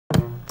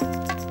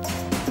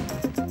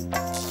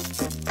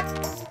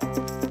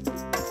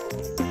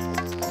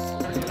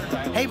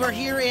we're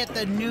here at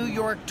the New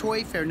York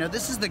Toy Fair. Now,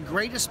 this is the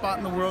greatest spot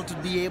in the world to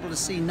be able to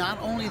see not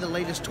only the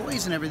latest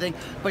toys and everything,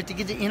 but to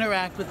get to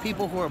interact with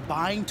people who are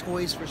buying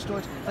toys for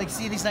stores. Like,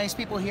 see these nice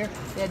people here?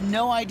 They had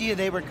no idea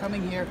they were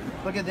coming here.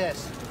 Look at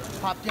this.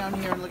 Pop down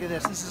here and look at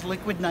this. This is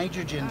liquid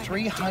nitrogen,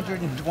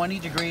 320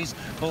 degrees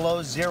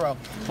below zero.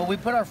 But we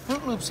put our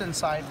Fruit Loops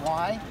inside.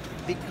 Why?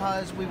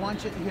 Because we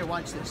want you, here,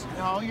 watch this.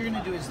 All you're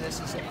gonna do is this,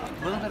 is a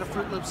little bit of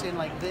Fruit Loops in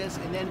like this,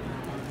 and then,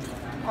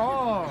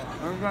 oh,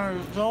 they're gonna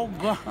be so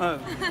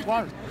good.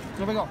 Watch,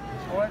 here we go.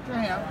 Hold out your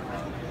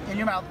hand, in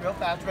your mouth, real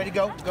fast. Ready,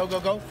 go, go, go,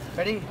 go.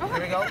 Ready, here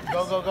we go,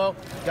 go, go, go.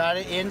 Got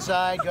it,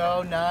 inside,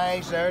 go,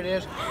 nice, there it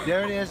is.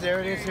 There it is, there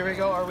it is, here we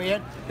go. Are we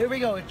in? Here we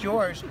go, it's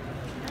yours.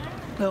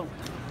 Oh.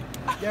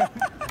 Yeah.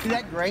 Isn't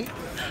that great?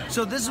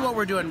 So this is what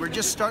we're doing. We're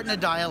just starting a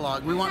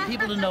dialogue. We want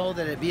people to know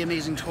that at Be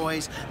Amazing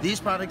Toys, these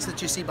products that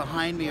you see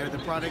behind me are the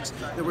products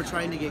that we're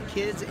trying to get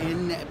kids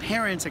and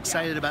parents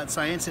excited about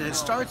science. And it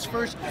starts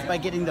first by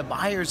getting the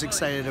buyers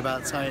excited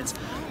about science.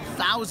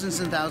 Thousands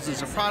and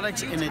thousands of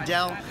products in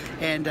Adele.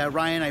 And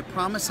Ryan, I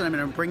promise that I'm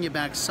going to bring you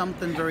back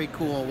something very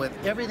cool. With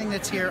everything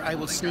that's here, I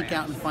will sneak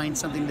out and find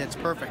something that's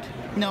perfect.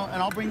 No, and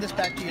I'll bring this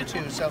back to you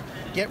too. So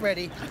get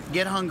ready,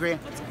 get hungry.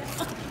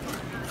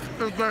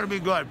 It's going to be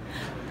good.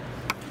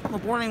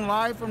 Reporting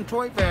live from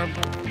Toy Fair,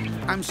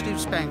 I'm Steve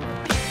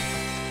Spangler.